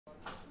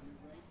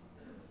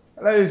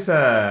Hello,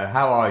 sir.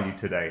 How are you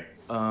today?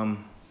 Not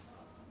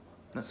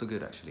so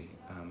good actually.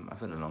 I've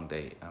had a long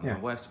day. Yeah. My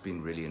wife's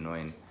been really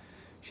annoying.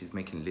 She's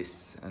making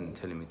lists and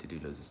telling me to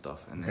do loads of stuff,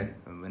 and Okay.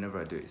 then whenever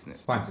I do it,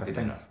 it's Fine, sir. good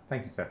Thank, enough.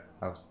 thank you, sir.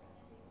 I was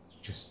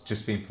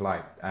just being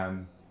polite.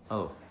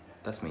 Oh,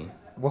 that's me.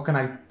 What can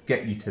I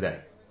get you today?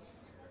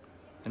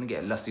 Can I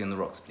get a lassi on the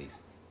rocks, please?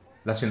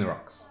 Lassi on the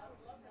rocks.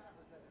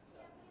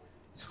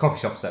 It's a coffee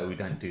shop, so we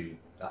don't do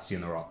lassi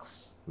on the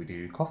rocks. We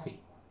do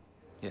coffee.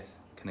 Yes.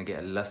 Can I get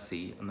a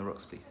lassi on the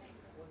rocks, please?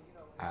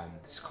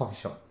 It's a coffee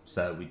shop,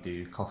 so we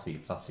do coffee.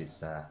 Plus it's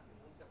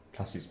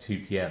 2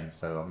 p.m.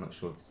 So I'm not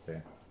sure if it's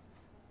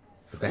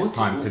the best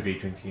time to be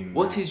drinking.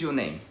 What is your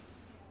name?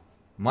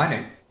 My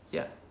name?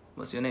 Yeah.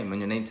 What's your name? On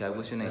your name tag,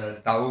 what's your name?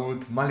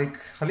 Dawood Malik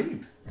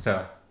Khalib.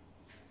 So.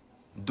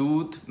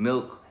 Dood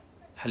Milk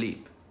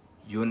Halib.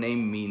 Your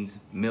name means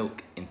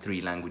milk in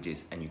 3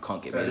 languages, and you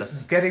can't get me a This lassi.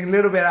 is getting a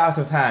little bit out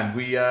of hand.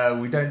 We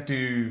don't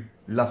do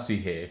lassi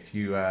here. If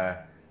you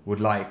would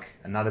like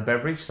another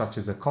beverage, such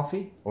as a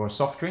coffee or a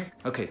soft drink.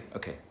 Okay.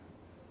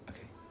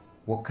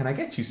 What can I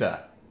get you, sir?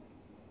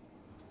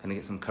 Can I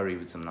get some curry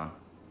with some naan?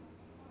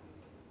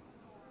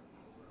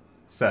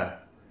 Sir,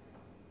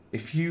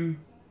 if you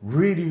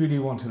really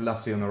want a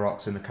lassi on the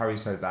rocks and the curry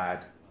so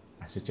bad,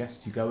 I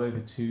suggest you go over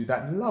to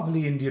that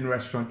lovely Indian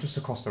restaurant just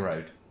across the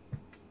road.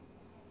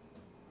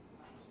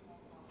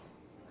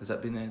 Has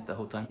that been there the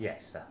whole time?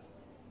 Yes, sir.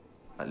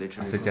 Like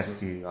literally. I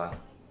suggest you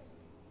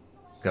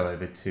go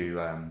over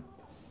to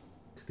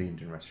the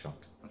Indian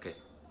restaurant. Okay.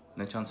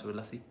 No chance for a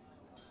lassi?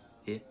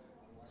 Here?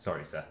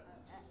 Sorry, sir.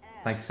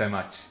 Thank you so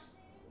much.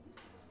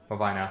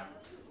 Bye-bye now.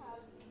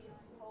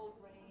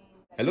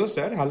 Hello,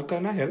 sir. How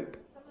can I help?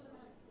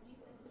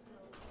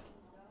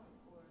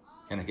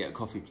 Can I get a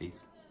coffee,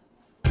 please?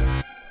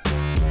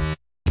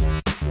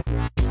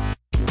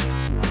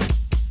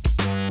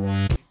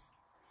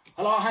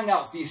 Halal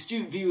Hangouts, the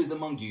astute viewers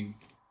among you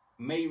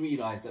may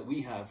realise that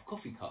we have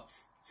coffee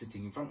cups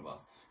sitting in front of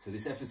us. So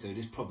this episode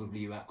is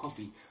probably about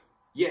coffee.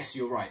 Yes,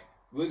 you're right.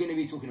 We're going to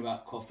be talking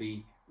about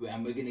coffee,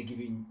 and we're going to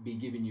be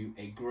giving you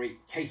a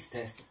great taste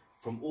test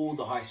from all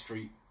the high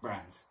street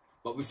brands.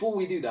 But before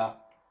we do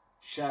that,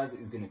 Shaz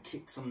is going to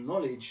kick some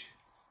knowledge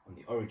on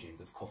the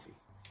origins of coffee.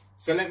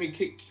 So let me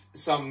kick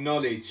some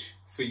knowledge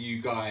for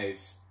you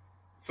guys.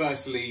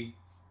 Firstly,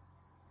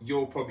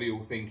 you're probably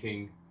all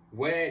thinking,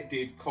 where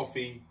did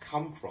coffee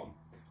come from?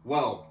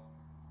 Well,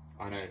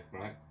 I know,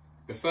 right?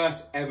 The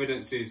first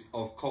evidences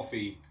of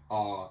coffee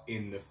are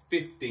in the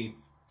 15th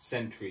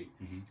century.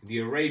 The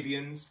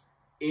Arabians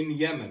in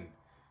Yemen,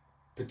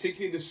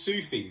 particularly the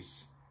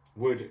Sufis,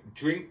 would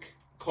drink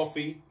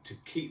coffee to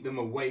keep them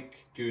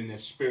awake during their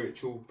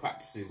spiritual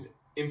practices.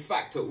 In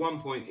fact, at one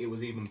point it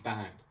was even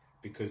banned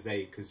because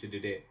they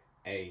considered it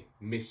a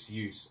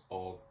misuse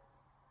of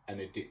an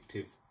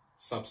addictive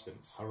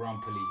substance.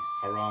 Haram police.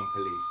 Haram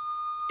police.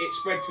 It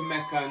spread to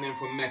Mecca, and then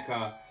from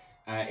Mecca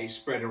it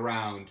spread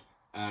around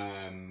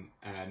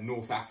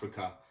North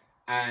Africa.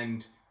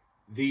 And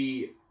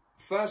the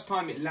first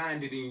time it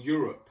landed in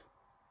Europe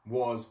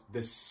was the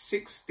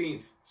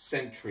 16th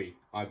century,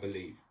 I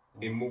believe,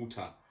 in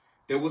Malta.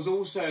 There was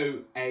also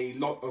a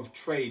lot of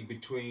trade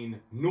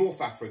between North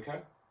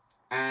Africa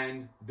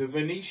and the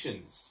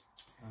Venetians.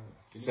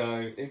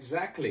 So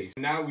exactly.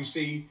 Now we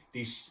see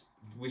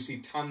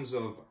tons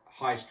of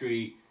high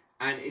street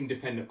and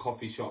independent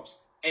coffee shops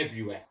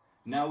everywhere.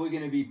 Now we're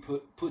going to be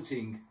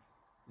putting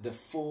the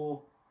 4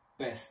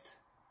 best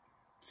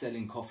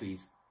selling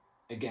coffees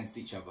against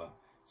each other.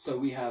 So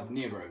we have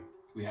Nero,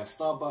 we have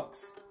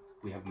Starbucks,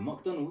 we have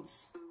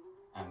McDonald's,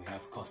 and we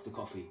have Costa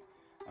coffee.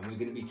 And we're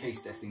going to be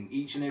taste testing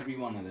each and every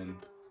one of them.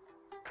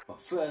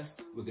 But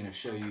first, we're going to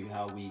show you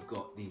how we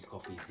got these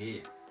coffees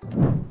here.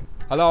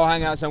 Hello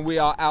Hangouts, and we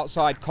are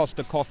outside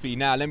Costa Coffee.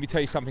 Now let me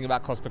tell you something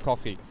about Costa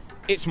Coffee.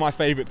 It's my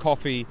favourite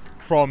coffee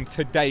from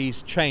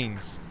today's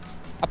chains.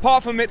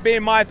 Apart from it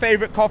being my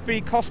favourite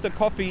coffee, Costa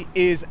Coffee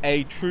is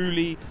a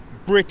truly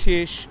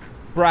British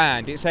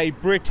brand. It's a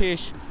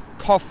British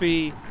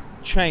coffee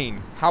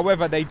chain.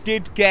 However, they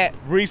did get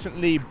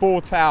recently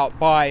bought out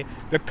by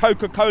the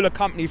Coca-Cola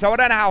company, so I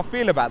don't know how I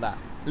feel about that.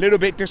 A little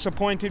bit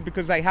disappointed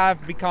because they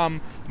have become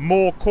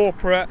more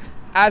corporate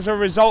as a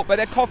result, but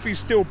their coffee is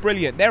still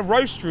brilliant. Their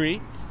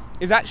roastery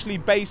is actually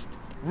based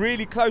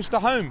really close to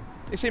home.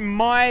 It's in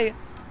my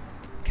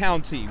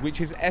county,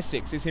 which is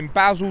Essex. It's in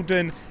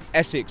Basildon,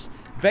 Essex.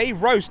 They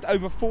roast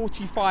over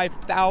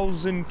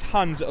 45,000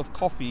 tons of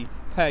coffee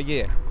per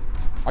year.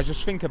 I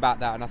just think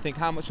about that and I think,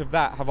 how much of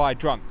that have I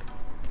drunk?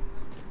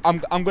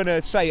 I'm going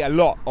to say a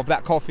lot of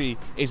that coffee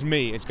is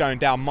me. It's going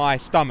down my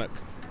stomach.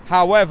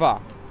 However,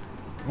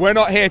 we're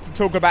not here to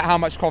talk about how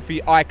much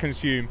coffee I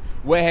consume.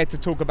 We're here to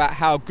talk about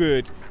how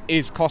good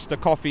is Costa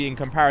Coffee in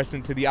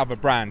comparison to the other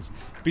brands.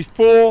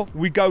 Before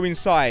we go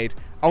inside,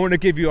 I want to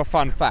give you a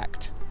fun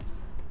fact.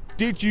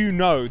 Did you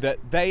know that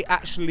they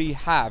actually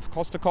have,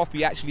 Costa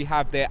Coffee actually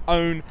have their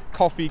own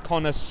coffee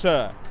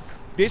connoisseur?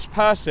 This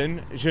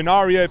person,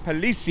 Gennaro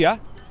Palicia,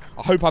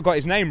 I hope I got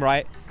his name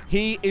right,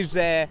 he is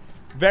their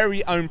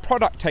very own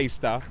product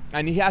taster,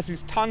 and he has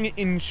his tongue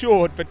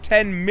insured for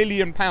 £10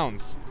 million.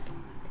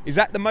 Is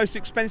that the most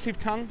expensive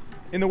tongue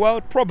in the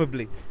world?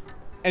 Probably.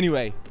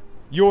 Anyway,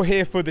 you're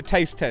here for the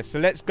taste test, so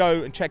let's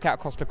go and check out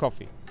Costa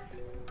Coffee.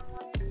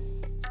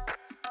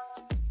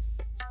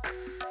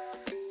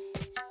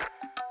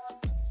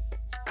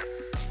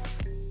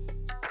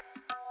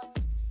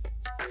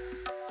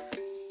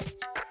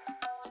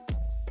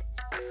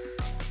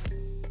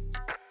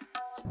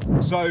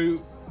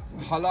 So,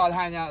 Halal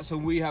Hangouts,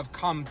 and we have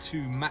come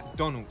to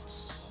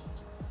McDonald's.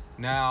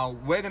 Now,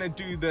 we're gonna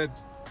do the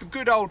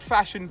good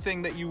old-fashioned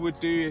thing that you would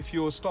do if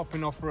you're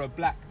stopping off for a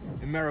black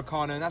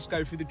Americano, and that's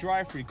go through the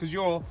drive-thru, because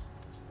you're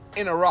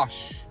in a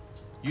rush.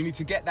 You need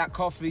to get that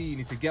coffee, you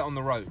need to get on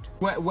the road.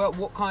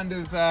 What kind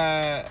of,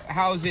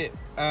 how is it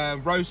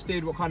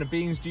roasted? What kind of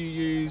beans do you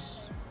use?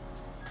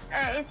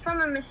 It's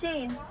from a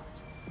machine.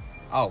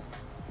 Oh.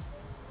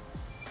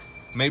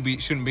 Maybe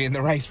it shouldn't be in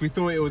the race. We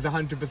thought it was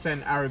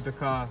 100%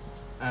 Arabica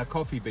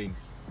coffee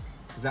beans.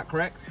 Is that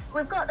correct?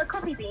 We've got the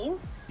coffee beans,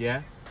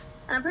 Yeah?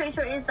 and I'm pretty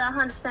sure it is the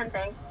 100%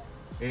 thing.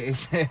 It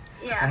is?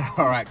 Yeah.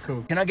 All right,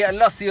 cool. Can I get a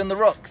lassi on the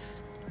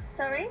rocks?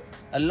 Sorry?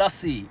 A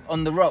lassi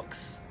on the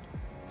rocks.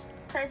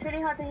 So it's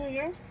really hard to hear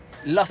you.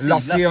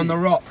 Lassi on the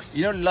rocks.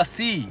 You know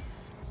lassi.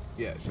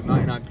 Yeah, so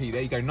 99p.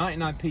 There you go,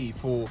 99p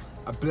for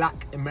a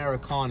black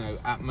Americano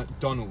at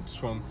McDonald's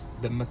from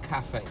the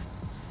McCafe.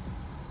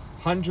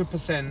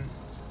 100%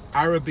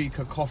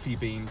 Arabica coffee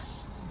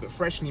beans, but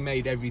freshly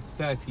made every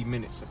 30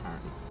 minutes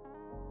apparently.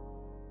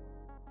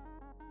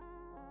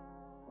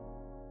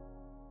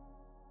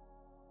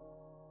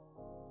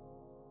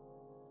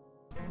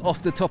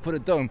 Off the top of the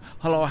dome,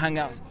 Halal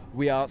Hangouts,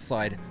 we are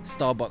outside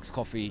Starbucks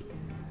Coffee.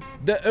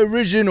 The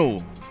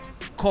original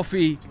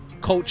coffee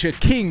culture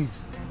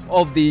kings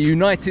of the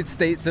United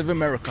States of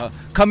America.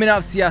 Coming out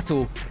of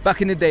Seattle,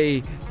 back in the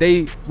day,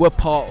 they were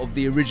part of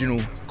the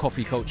original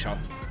coffee culture.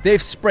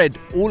 They've spread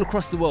all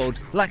across the world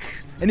like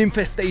an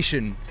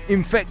infestation,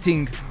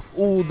 infecting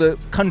all the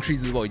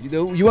countries of the world.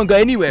 You won't go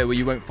anywhere where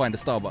you won't find a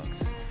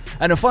Starbucks.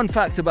 And a fun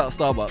fact about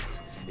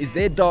Starbucks is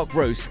their dark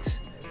roast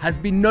has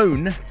been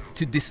known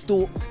to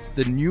distort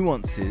the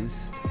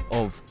nuances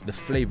of the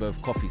flavor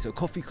of coffee. So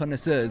coffee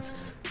connoisseurs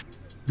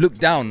look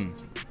down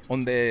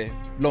on their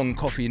long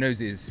coffee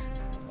noses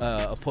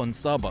upon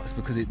Starbucks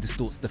because it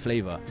distorts the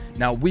flavor.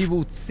 Now we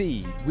will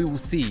see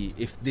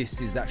if this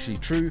is actually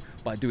true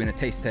by doing a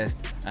taste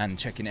test and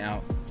checking it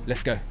out.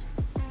 Let's go.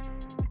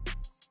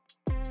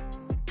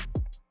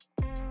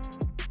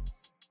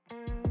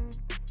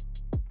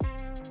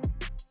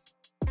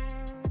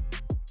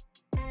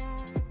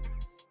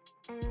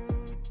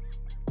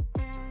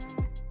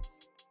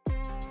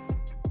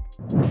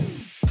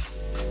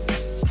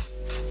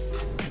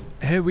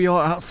 Here we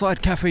are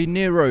outside Cafe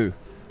Nero,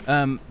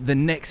 the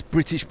next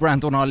British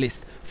brand on our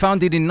list.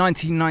 Founded in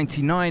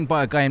 1999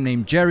 by a guy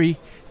named Jerry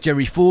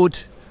Ford.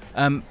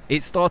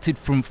 It started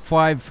from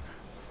 5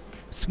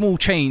 small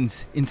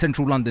chains in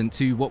central London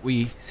to what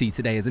we see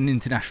today as an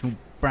international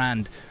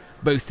brand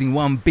boasting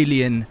 1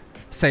 billion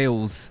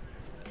sales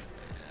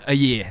a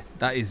year.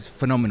 That is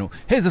phenomenal.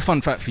 Here's a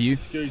fun fact for you.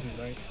 Excuse me,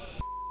 mate.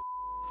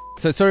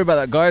 So sorry about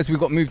that, guys. We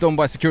got moved on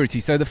by security.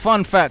 So the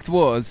fun fact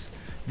was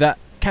that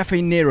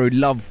Cafe Nero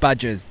loved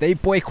badgers. They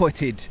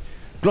boycotted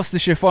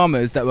Gloucestershire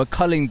farmers that were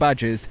culling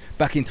badgers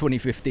back in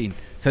 2015.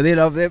 So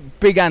they're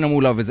big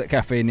animal lovers at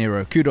Cafe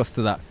Nero. Kudos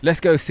to that. Let's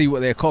go see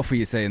what their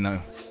coffee is saying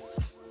though.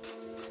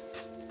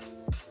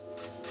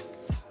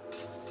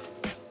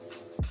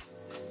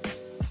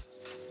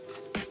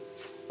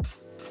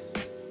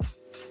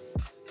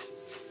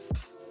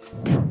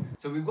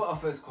 So we've got our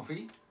first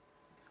coffee,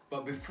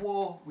 but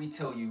before we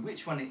tell you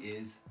which one it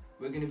is,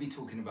 we're going to be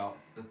talking about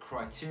the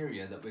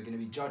criteria that we're going to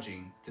be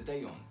judging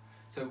today on.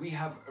 So we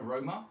have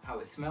aroma, how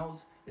it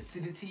smells,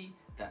 acidity,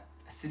 that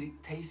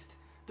acidic taste,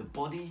 the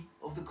body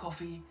of the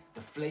coffee, the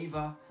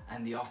flavor,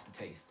 and the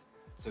aftertaste.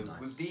 So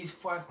with these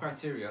 5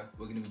 criteria,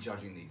 we're going to be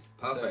judging these.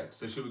 Perfect.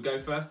 So should we go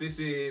first? This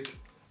is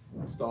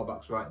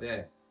Starbucks right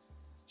there.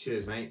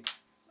 Cheers, mate.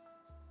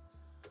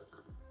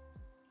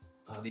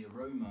 The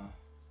aroma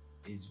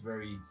is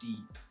very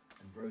deep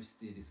and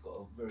roasted. It's got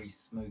a very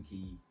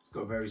smoky. It's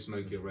got a very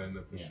smoky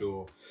aroma for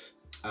sure.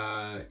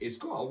 It's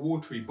got a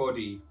watery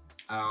body,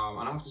 and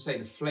I have to say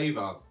the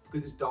flavour,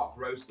 because it's dark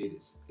roasted,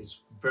 it's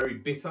very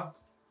bitter.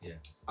 Yeah.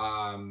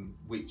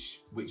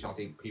 Which I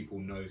think people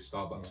know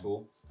Starbucks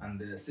for. And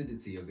the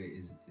acidity of it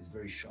is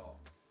very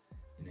sharp.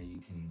 You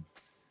know,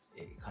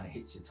 it kind of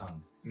hits your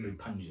tongue, very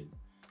pungent.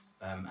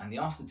 And the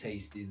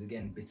aftertaste is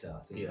again bitter.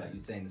 I think, like you're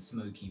saying, the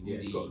smoky, woody. Yeah,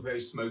 it's got a very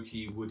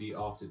smoky, woody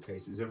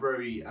aftertaste. It's a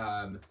very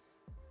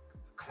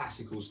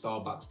classical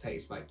Starbucks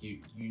taste. Like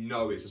you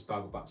know it's a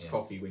Starbucks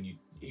coffee when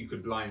you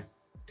could blind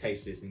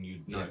taste this and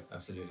you know. Yeah,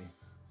 absolutely.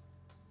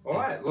 All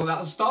right, well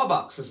that was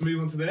Starbucks. Let's move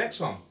on to the next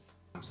one.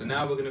 So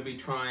now we're going to be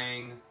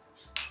trying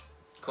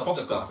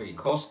Costa coffee.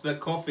 Costa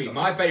coffee,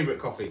 my favourite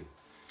coffee.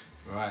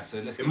 Right,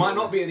 so let's. It might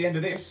not be at the end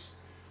of this.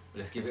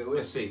 Let's give it a whiff.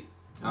 Let's see.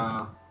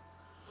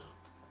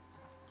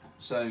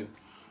 So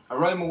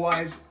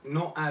Aroma-wise,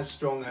 not as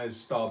strong as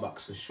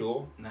Starbucks for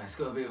sure. No, it's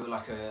got a bit of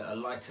like a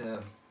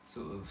lighter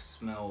sort of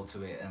smell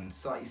to it and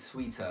slightly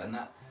sweeter, and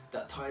that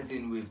ties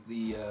in with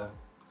the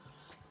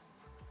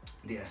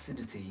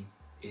acidity.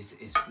 Is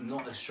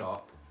not as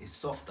sharp. It's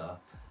softer,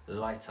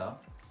 lighter.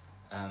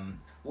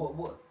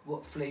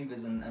 What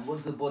flavors and what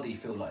does the body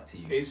feel like to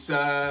you? It's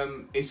a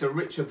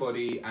richer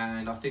body,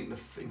 and I think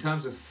in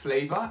terms of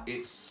flavor,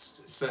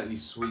 it's certainly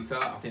sweeter.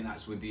 I think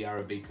that's with the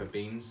Arabica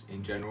beans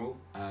in general.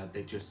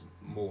 They're just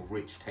more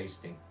rich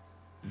tasting.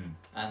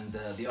 And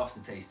the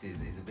aftertaste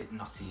is a bit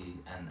nutty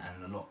and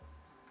a lot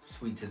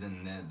sweeter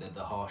than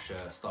the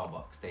harsher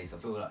Starbucks taste. I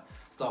feel like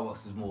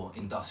Starbucks is more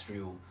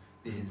industrial.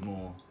 This is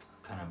more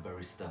kind of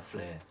barista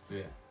flair.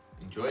 Yeah,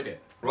 enjoyed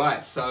it.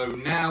 Right, so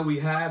now we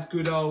have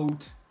good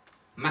old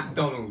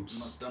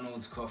McDonald's.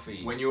 McDonald's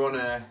coffee. When you're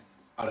on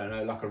I don't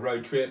know, like a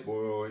road trip,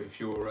 or if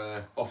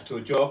you're off to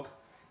a job,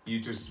 you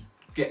just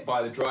get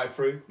by the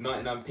drive-through,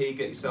 99p,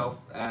 get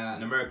yourself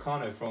an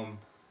Americano from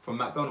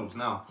McDonald's.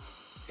 Now,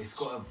 it's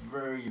got a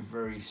very,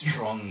 very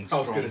strong, I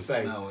was gonna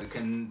say, smell.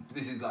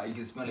 This is like, you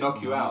can smell it knock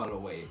from you a out. mile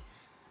away.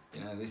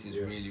 You know, this is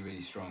really,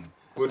 really strong.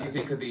 What do you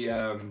think of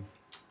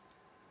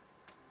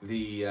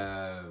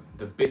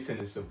the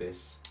bitterness of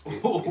this?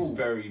 It's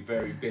very,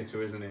 very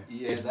bitter, isn't it?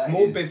 Yeah, it's that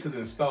more is- bitter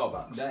than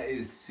Starbucks. That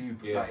is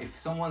super. Yeah. Like, if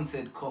someone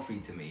said coffee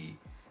to me,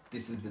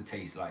 this is the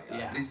taste. Like,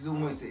 this is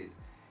almost it.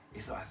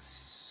 It's like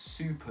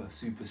super,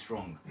 super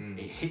strong.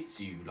 It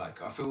hits you.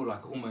 Like, I feel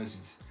like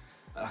almost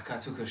like I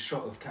took a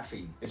shot of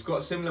caffeine. It's got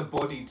a similar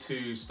body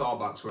to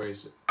Starbucks, where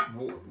it's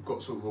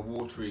got sort of a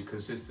watery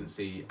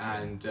consistency,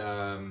 and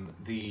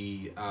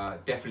definitely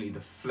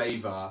the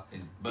flavour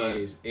It's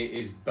burnt.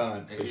 is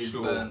burnt for It is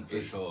sure. burnt for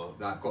It's sure.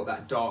 That got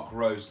that dark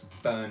roast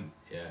burnt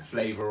Yeah.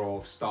 flavour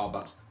of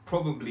Starbucks.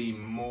 Probably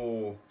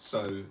more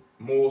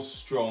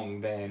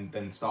strong than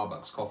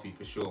Starbucks coffee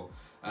for sure.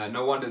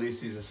 No wonder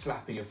this is a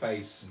slap in your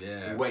face,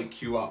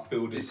 wake you up,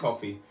 builder's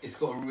coffee. It's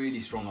got a really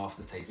strong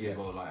aftertaste Yeah. as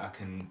well. Like, I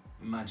can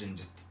imagine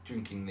just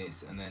drinking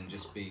this and then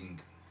just being,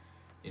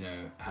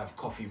 have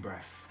coffee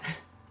breath,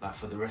 like,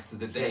 for the rest of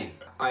the day.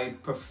 I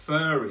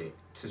prefer it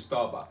to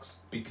Starbucks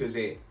because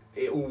it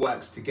all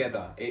works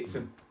together. It's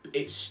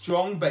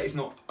strong, but it's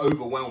not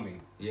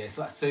overwhelming. Yeah, it's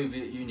like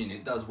Soviet Union.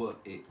 It does what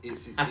you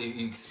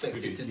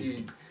expect it to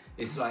do.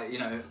 It's like,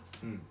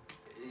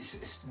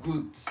 it's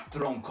good,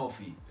 strong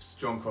coffee.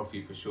 Strong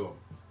coffee for sure.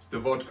 It's the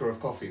vodka of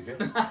coffees, yeah?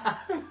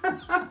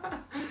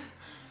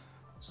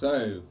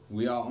 So,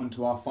 we are on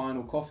to our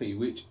final coffee,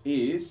 which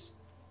is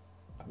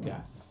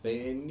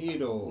Cafe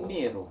Nero.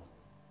 Nero.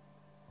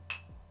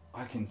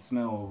 I can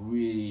smell a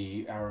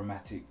really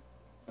aromatic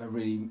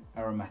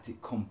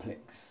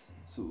complex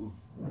sort of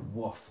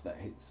waft that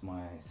hits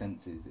my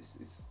senses.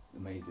 It's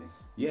amazing.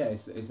 Yeah,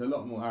 it's a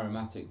lot more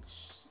aromatic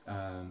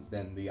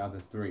than the other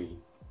three.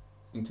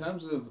 In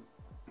terms of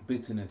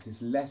bitterness,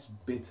 it's less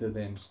bitter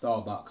than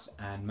Starbucks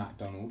and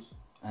McDonald's,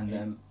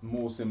 And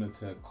more similar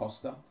to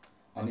Costa,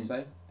 I'd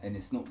say. And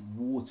it's not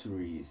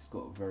watery. It's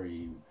got a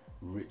very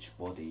rich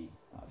body,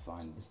 I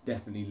find. It's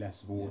definitely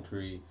less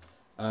watery.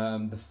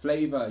 The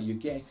flavour, you're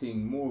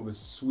getting more of a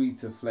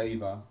sweeter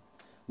flavour,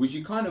 which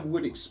you kind of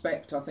would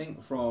expect, I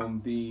think,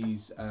 from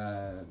these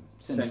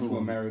Central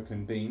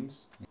American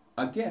beans.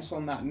 I guess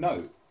on that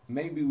note,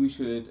 maybe we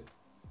should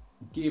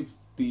give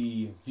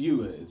the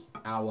viewers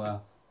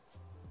our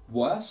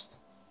worst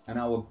and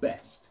our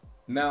best.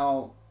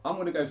 Now, I'm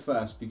going to go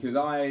first because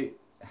I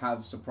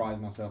have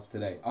surprised myself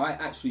today. I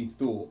actually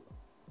thought,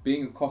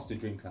 being a Costa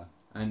drinker,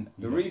 and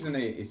the reason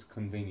is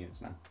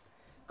convenience, man.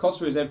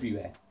 Costa is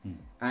everywhere,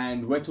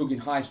 and we're talking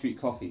high street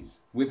coffees.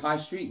 With high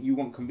street, you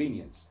want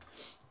convenience.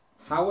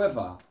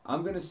 However,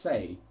 I'm going to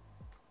say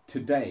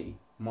today,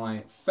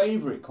 my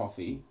favourite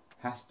coffee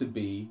has to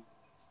be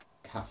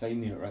Cafe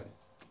Nero.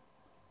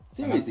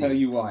 Seriously? And I'll tell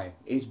you why.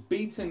 It's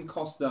beaten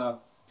Costa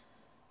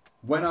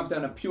when I've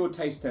done a pure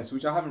taste test,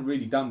 which I haven't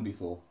really done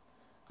before.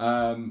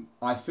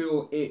 I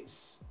feel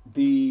it's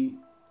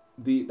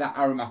that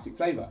aromatic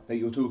flavour that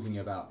you're talking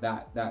about,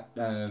 that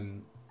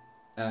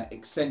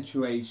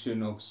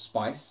accentuation of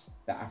spice,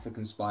 that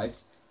African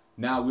spice.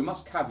 Now, we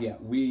must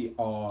caveat, we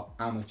are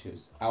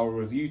amateurs. Our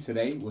review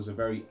today was a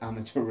very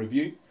amateur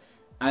review,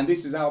 and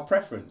this is our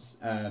preference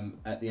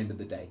at the end of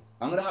the day.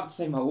 I'm going to have to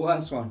say my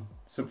worst one.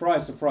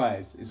 Surprise,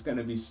 surprise, it's going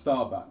to be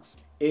Starbucks.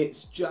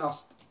 It's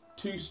just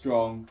too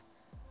strong.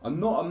 I'm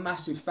not a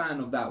massive fan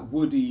of that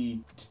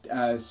woody,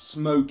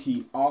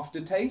 smoky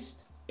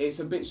aftertaste. It's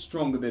a bit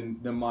stronger than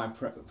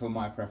for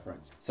my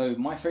preference. So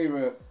my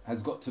favourite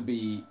has got to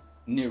be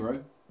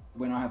Nero.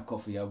 When I have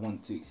coffee, I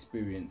want to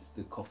experience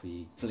the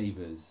coffee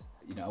flavours.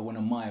 I want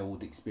a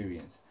mild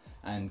experience.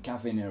 And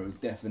Cafe Nero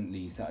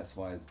definitely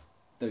satisfies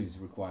those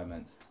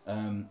requirements.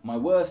 My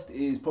worst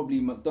is probably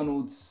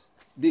McDonald's.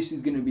 This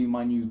is going to be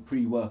my new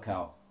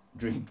pre-workout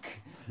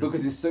drink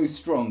because it's so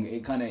strong.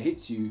 It kind of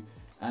hits you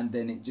and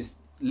then it just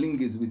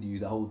lingers with you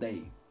the whole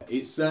day.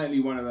 It's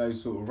certainly one of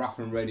those sort of rough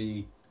and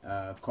ready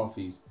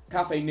coffees.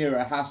 Cafe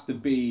Nero has to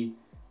be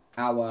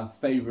our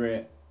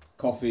favourite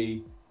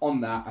coffee. On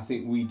that, I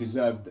think we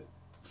deserved,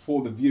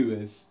 for the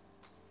viewers,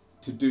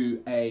 to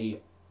do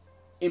a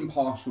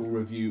impartial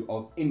review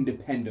of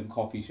independent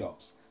coffee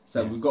shops.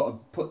 So we've got to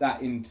put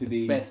that into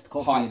the best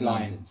coffee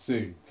pipeline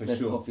soon, for best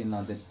sure. coffee in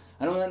London.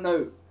 And on that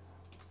note,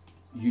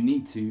 you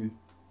need to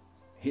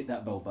hit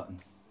that bell button.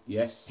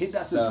 Yes. Hit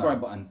that subscribe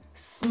button.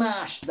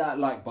 Smash that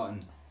like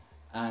button.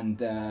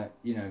 And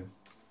you know,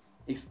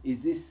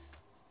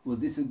 was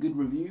this a good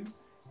review?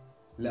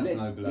 Let us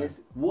know below.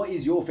 What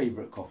is your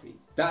favourite coffee?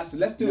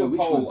 Let's do a which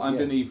poll ones,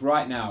 underneath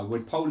right now.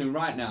 We're polling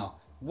right now.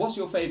 What's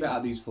your favourite out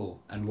of these 4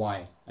 and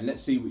why? And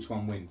let's see which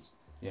one wins.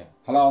 Yeah.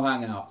 Halal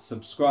Hangouts.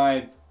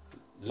 Subscribe,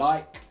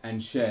 Like,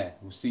 and share.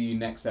 We'll see you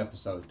next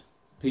episode.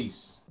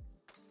 Peace.